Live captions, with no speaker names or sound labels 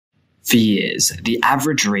For years, the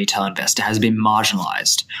average retail investor has been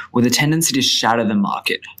marginalized, with a tendency to shadow the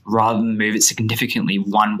market rather than move it significantly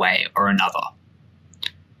one way or another.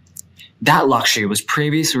 That luxury was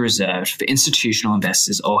previously reserved for institutional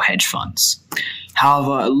investors or hedge funds.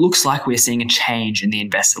 However, it looks like we're seeing a change in the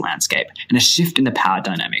investor landscape and a shift in the power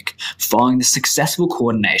dynamic following the successful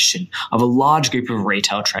coordination of a large group of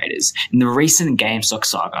retail traders in the recent GameStop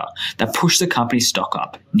saga that pushed the company's stock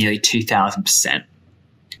up nearly 2,000%.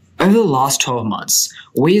 Over the last 12 months,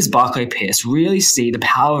 we as Barclay Pierce really see the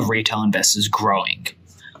power of retail investors growing.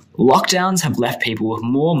 Lockdowns have left people with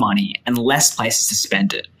more money and less places to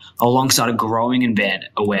spend it, alongside a growing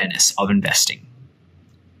awareness of investing.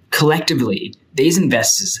 Collectively, these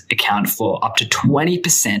investors account for up to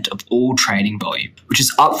 20% of all trading volume, which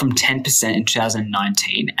is up from 10% in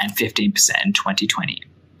 2019 and 15% in 2020.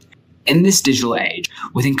 In this digital age,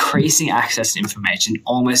 with increasing access to information and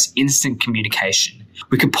almost instant communication,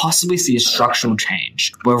 we could possibly see a structural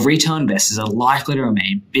change where retail investors are likely to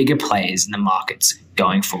remain bigger players in the markets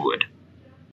going forward.